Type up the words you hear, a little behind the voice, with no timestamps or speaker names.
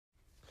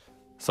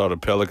So the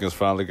Pelicans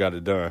finally got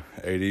it done.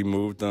 AD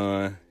moved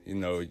on,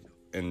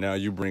 and now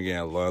you bring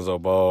in Lonzo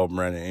Ball,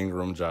 Brandon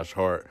Ingram, Josh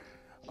Hart,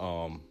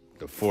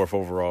 the fourth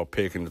overall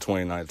pick in the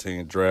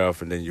 2019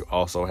 draft, and then you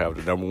also have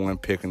the number one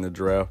pick in the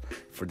draft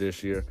for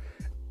this year.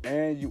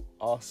 And you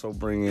also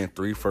bring in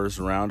 3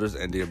 first-rounders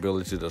and the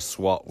ability to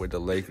swap with the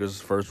Lakers'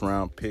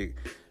 first-round pick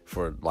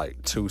for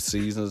like 2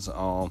 seasons.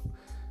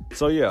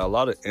 So, yeah, a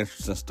lot of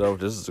interesting stuff.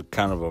 This is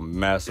kind of a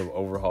massive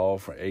overhaul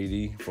for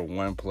AD for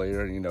one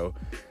player.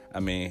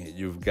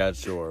 You've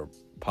got your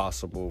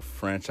possible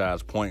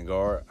franchise point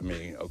guard.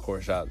 Of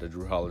course, shout out to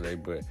Drew Holiday.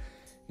 But,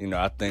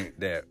 I think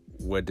that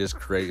what this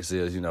creates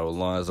is,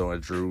 Lonzo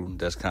and Drew,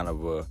 that's kind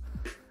of a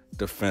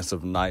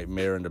defensive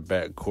nightmare in the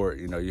backcourt.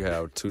 You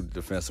have 2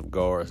 defensive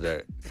guards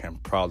that can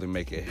probably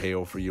make it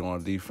hell for you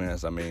on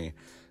defense.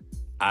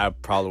 I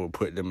probably would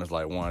put them as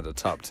like one of the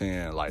top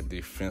 10 like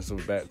defensive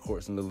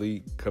backcourts in the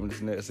league coming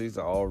this next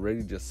season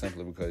already, just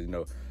simply because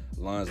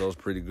Lonzo's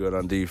pretty good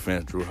on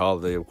defense. Drew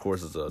Holiday, of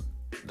course, is a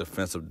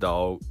defensive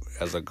dog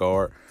as a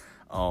guard.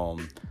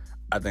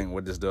 I think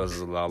what this does is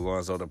allow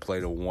Lonzo to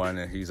play the one,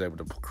 and he's able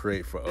to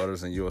create for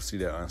others, and you'll see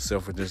that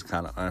unselfishness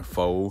kind of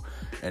unfold.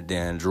 And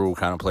then Drew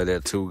kind of play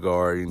that 2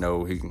 guard. He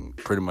can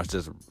pretty much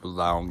just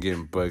rely on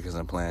getting buckets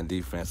and playing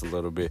defense a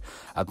little bit.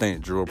 I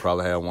think Drew will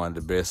probably have one of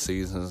the best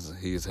seasons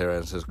he's had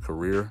in his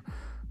career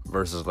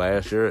versus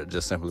last year,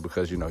 just simply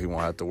because, he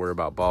won't have to worry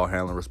about ball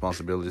handling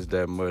responsibilities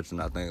that much.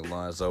 And I think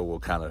Lonzo will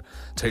kind of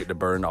take the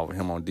burden off of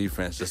him on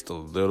defense just a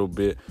little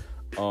bit.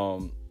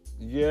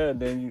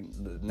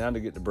 Now to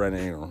get to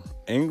Brandon Ingram.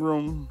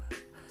 Ingram,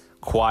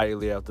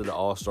 quietly after the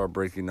All-Star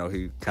break, he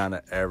kind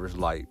of averaged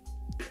like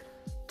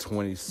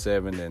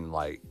 27 and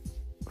like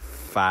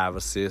 5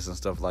 assists and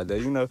stuff like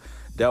that.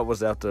 That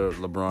was after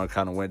LeBron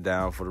kind of went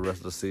down for the rest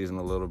of the season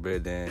a little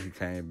bit. Then he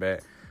came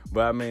back.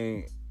 But,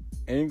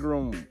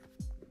 Ingram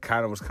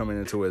kind of was coming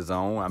into his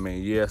own.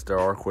 Yes, there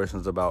are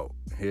questions about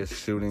his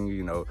shooting,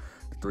 the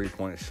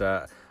 3-point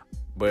shot.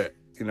 But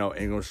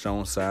Ingram's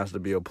shown signs to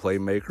be a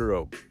playmaker,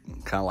 a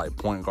kind of like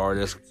point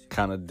guard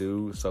kind of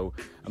dude. So,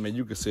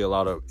 you can see a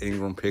lot of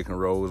Ingram pick and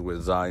rolls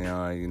with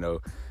Zion,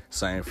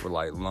 same for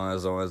like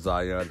Lonzo and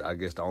Zion. I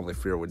guess the only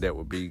fear with that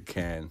would be,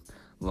 can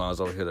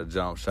Lonzo hit a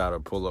jump shot or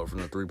pull up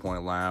from the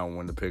 3-point line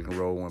when the pick and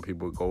roll, when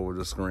people go over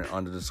the screen,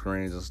 under the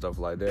screens and stuff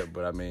like that.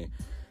 But,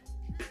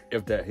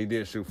 he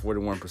did shoot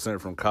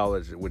 41% from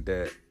college with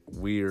that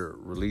weird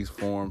release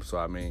form.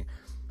 So,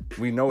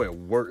 we know it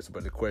works,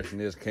 but the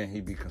question is, can he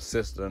be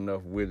consistent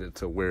enough with it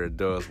to where it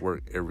does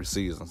work every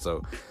season?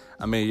 So,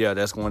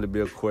 that's going to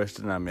be a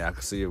question. I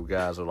can see if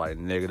guys are like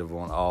negative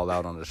on all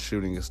out on the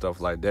shooting and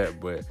stuff like that.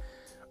 But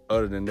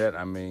other than that,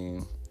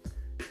 you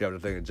have to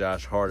think of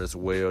Josh Hart as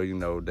well.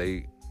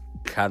 They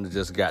kind of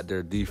just got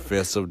their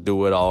defensive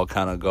do-it-all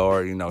kind of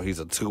guard. He's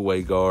a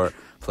 2-way guard,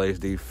 plays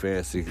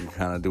defense. He can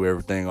kind of do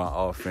everything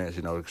on offense,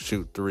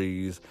 shoot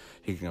threes.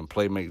 He can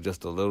play make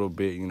just a little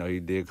bit. He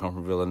did come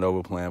from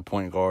Villanova playing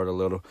point guard a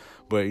little.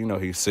 But,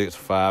 he's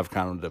 6'5",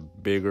 kind of the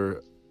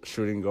bigger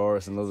shooting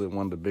guards, and those are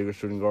one of the bigger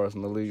shooting guards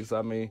in the league.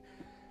 So,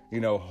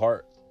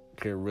 Hart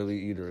can really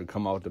either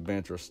come off the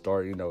bench or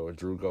start, if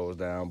Drew goes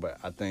down. But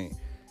I think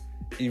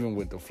even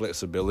with the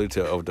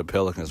flexibility of the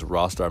Pelicans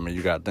roster,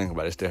 you got to think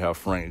about it. They still have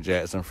Frank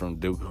Jackson from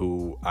Duke,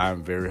 who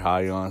I'm very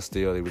high on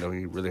still, even though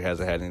he really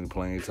hasn't had any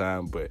playing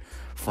time. But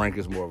Frank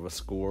is more of a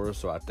scorer,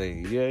 so I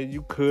think,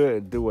 you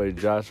could do a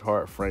Josh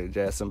Hart, Frank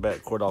Jackson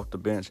backcourt off the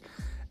bench,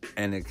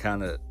 and it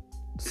kind of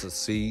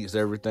succeeds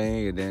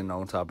everything. And then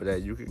on top of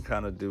that, you can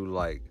kind of do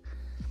like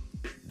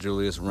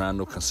Julius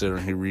Randle,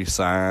 considering he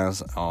re-signs.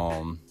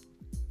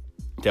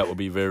 That would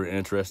be very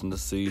interesting to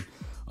see.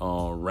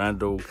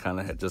 Randall kind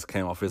of just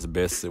came off his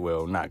best,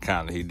 well, not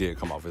kind of, he did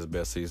come off his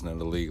best season in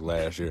the league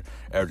last year,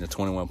 averaging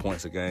 21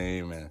 points a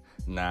game and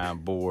 9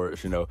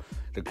 boards. The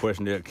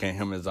question is, can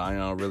him and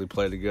Zion really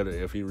play together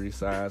if he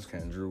resigns?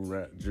 Can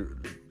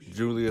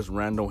Julius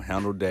Randle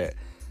handle that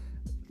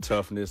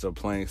toughness of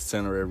playing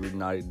center every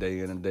night,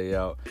 day in and day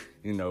out?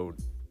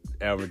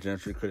 Average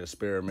Gentry could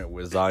experiment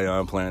with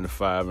Zion playing the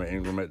 5 and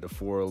Ingram at the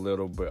 4 a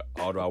little, but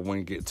although I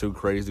wouldn't get too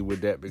crazy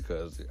with that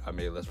because,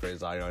 let's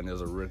face Zion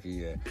is a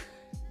rookie, and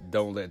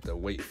don't let the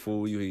weight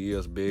fool you. He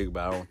is big,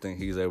 but I don't think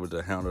he's able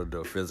to handle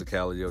the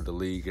physicality of the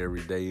league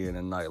every day in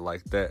and night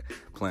like that,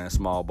 playing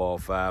small ball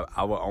 5.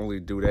 I would only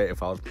do that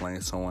if I was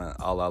playing someone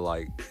a la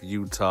like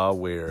Utah,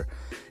 where,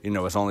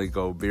 it's only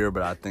Gobert,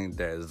 but I think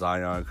that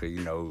Zion could,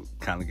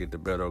 kind of get the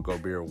better of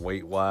Gobert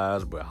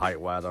weight-wise, but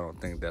height-wise, I don't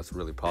think that's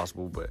really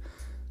possible. But,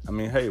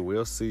 hey,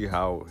 we'll see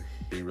how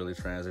he really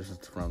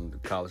transitions from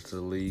college to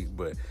the league.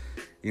 But,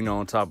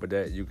 on top of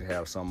that, you can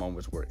have some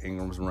moments where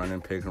Ingram's running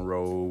pick and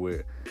roll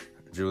with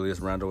Julius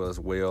Randle as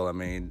well.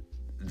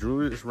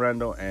 Julius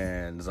Randle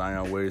and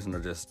Zion Williamson are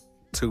just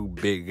two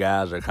big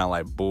guys that are kind of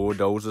like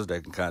bulldozers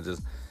that can kind of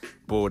just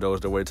bulldoze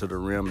their way to the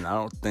rim. And I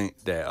don't think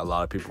that a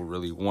lot of people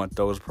really want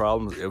those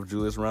problems if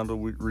Julius Randle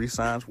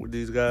re-signs with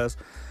these guys.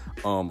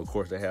 Of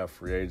course, they have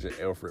free agent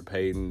Elfrid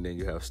Payton. Then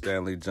you have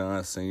Stanley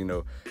Johnson. You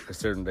know,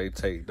 considering they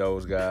take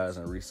those guys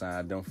and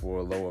re-sign them for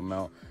a low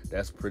amount,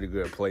 that's pretty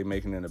good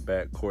playmaking in the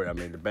backcourt. I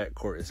mean, the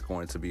backcourt is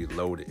going to be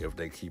loaded if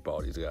they keep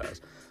all these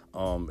guys.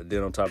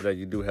 Then on top of that,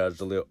 you do have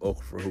Jahlil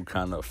Okafor, who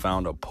kind of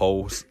found a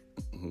pulse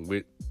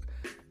with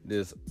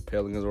this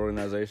Pelicans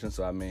organization.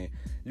 So, I mean,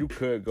 you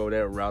could go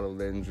that route of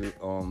letting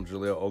Jahlil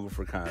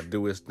Okafor kind of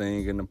do his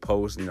thing in the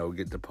post, you know,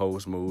 get the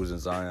post moves, and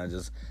Zion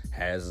just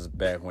has his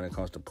back when it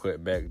comes to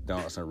putback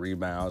dunks and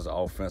rebounds,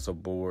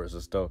 offensive boards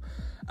and stuff.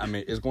 I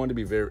mean, it's going to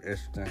be very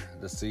interesting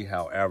to see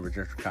how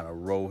Average kind of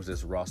rolls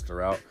this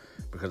roster out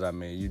because, I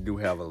mean, you do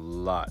have a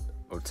lot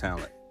of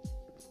talent.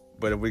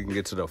 But if we can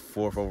get to the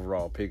 4th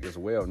overall pick as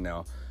well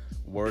now,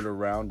 word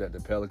around that the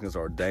Pelicans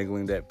are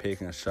dangling that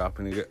pick and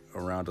shopping it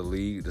around the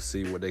league to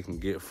see what they can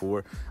get for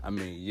it. I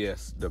mean,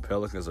 yes, the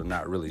Pelicans are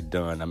not really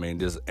done. I mean,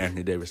 this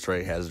Anthony Davis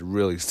trade has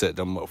really set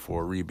them up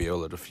for a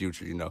rebuild of the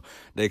future. You know,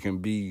 they can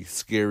be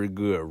scary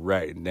good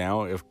right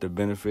now if the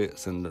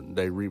benefits and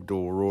they reap the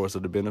rewards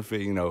of the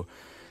benefit. You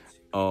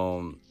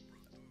know,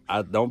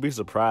 I don't be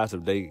surprised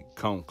if they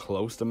come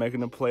close to making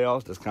the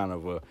playoffs. That's kind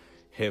of a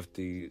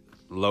hefty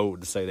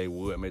load to say they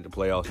would make the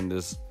playoffs in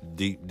this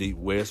deep, deep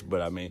West.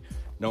 But, I mean,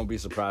 don't be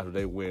surprised if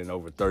they win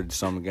over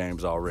 30-something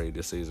games already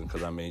this season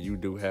because, I mean, you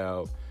do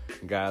have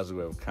guys who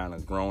have kind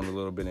of grown a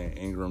little bit in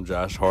Ingram,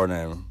 Josh Hart,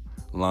 and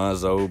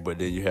Lonzo, but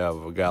then you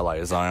have a guy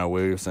like Zion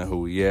Williamson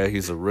who, yeah,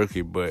 he's a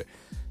rookie, but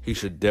he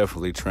should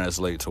definitely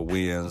translate to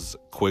wins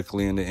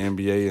quickly in the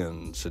NBA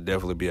and should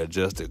definitely be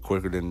adjusted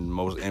quicker than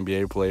most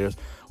NBA players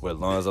with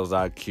Lonzo's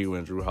IQ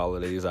and Drew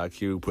Holiday's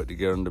IQ put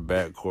together in the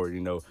backcourt.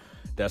 You know,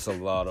 that's a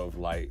lot of,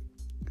 like,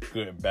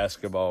 good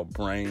basketball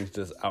brains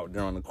just out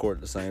there on the court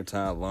at the same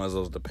time.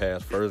 Lonzo's the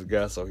pass-first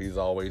guy, so he's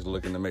always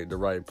looking to make the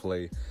right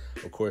play.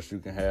 Of course, you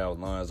can have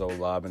Lonzo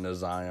lobbing to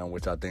Zion,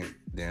 which I think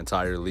the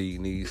entire league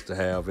needs to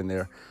have in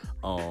there.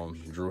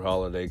 Drew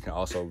Holiday can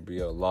also be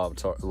a lob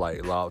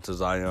to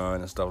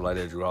Zion and stuff like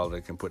that. Drew Holiday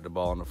can put the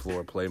ball on the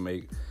floor, play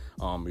make.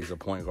 He's a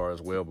point guard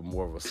as well, but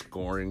more of a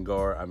scoring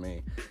guard. I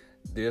mean,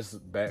 this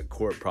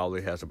backcourt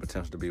probably has the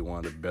potential to be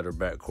one of the better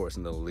backcourts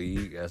in the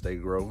league as they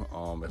grow,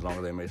 as long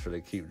as they make sure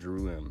they keep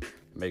Drew and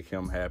make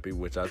him happy,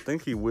 which I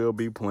think he will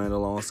be playing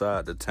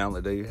alongside the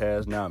talent that he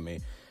has now. I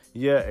mean,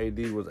 yeah, AD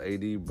was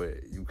AD,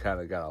 but you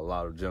kind of got a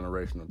lot of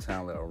generational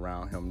talent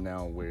around him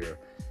now where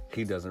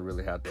he doesn't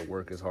really have to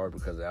work as hard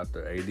because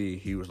after AD,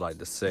 he was like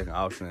the second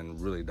option and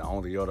really the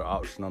only other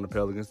option on the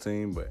Pelicans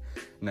team. But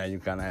now you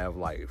kind of have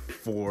like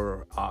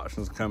 4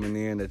 options coming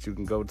in that you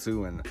can go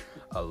to and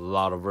a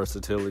lot of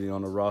versatility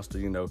on the roster.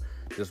 You know,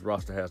 this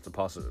roster has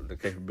the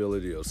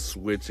capability of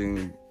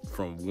switching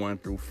from 1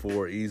 through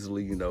 4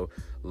 easily. You know,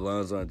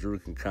 Lonzo and Drew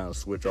can kind of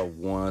switch off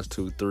 1s,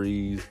 2s,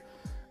 3s.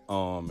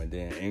 And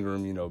then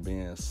Ingram, you know,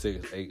 being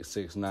 6'8",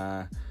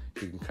 6'9",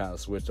 he can kind of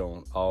switch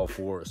on all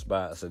 4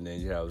 spots. And then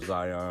you have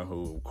Zion,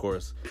 who, of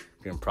course,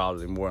 can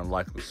probably more than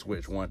likely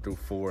switch 1 through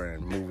 4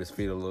 and move his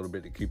feet a little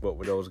bit to keep up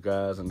with those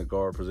guys in the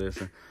guard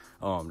position.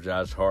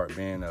 Josh Hart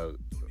being a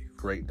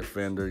great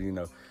defender. You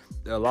know,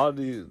 a lot of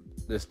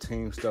this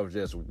team stuff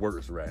just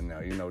works right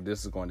now. You know,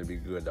 this is going to be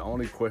good. The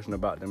only question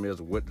about them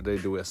is what do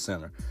they do at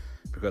center?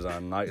 Because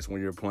on nights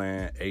when you're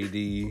playing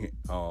AD,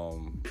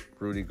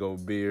 Rudy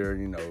Gobert,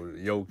 you know,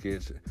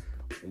 Jokic,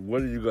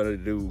 what are you going to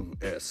do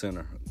at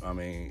center? I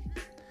mean,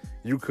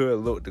 you could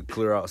look to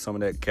clear out some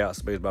of that cap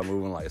space by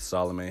moving like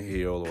Solomon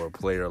Hill or a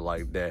player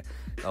like that,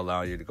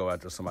 allowing you to go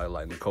after somebody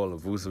like Nikola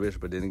Vucevic.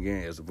 But then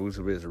again, is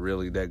Vucevic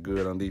really that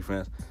good on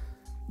defense?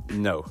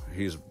 No,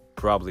 he's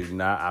probably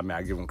not. I mean,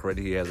 I give him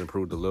credit. He has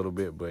improved a little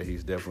bit, but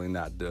he's definitely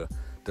not the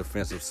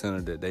defensive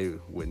center that they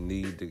would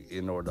need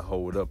in order to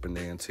hold up in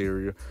the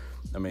interior.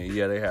 I mean,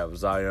 yeah, they have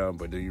Zion,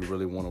 but do you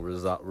really want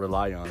to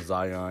rely on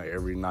Zion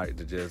every night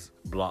to just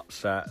block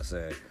shots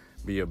and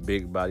be a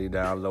big body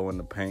down low in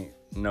the paint?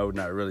 No,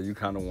 not really. You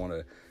kind of want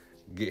to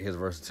get his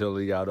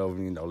versatility out of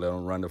him, you know, let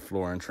him run the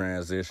floor in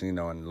transition, you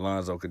know, and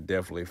Lonzo could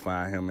definitely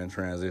find him in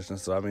transition.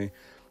 So, I mean,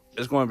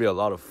 it's going to be a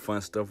lot of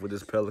fun stuff with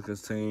this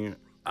Pelicans team.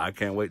 I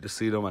can't wait to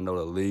see them. I know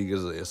the league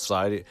is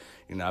excited.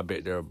 You know, I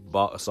bet their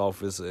box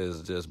office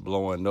is just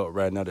blowing up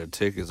right now. Their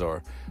tickets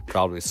are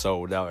probably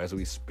sold out as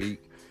we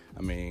speak.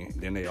 I mean,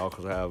 then they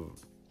also have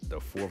the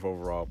 4th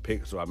overall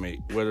pick. So, I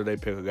mean, whether they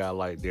pick a guy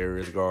like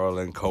Darius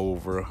Garland,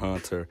 Culver,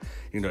 Hunter,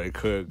 you know, they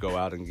could go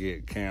out and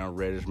get Cam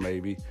Reddish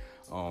maybe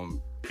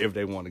if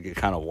they want to get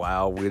kind of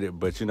wild with it.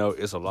 But, you know,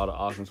 it's a lot of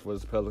options for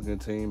this Pelican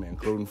team,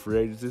 including free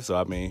agency. So,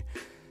 I mean,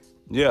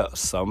 yeah,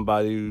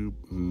 somebody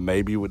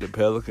maybe with the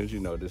Pelicans. You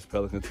know, this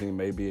Pelican team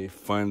may be a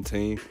fun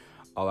team.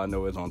 All I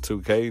know is on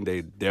 2K,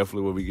 they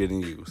definitely will be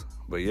getting used.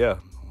 But, yeah,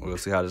 we'll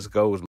see how this goes.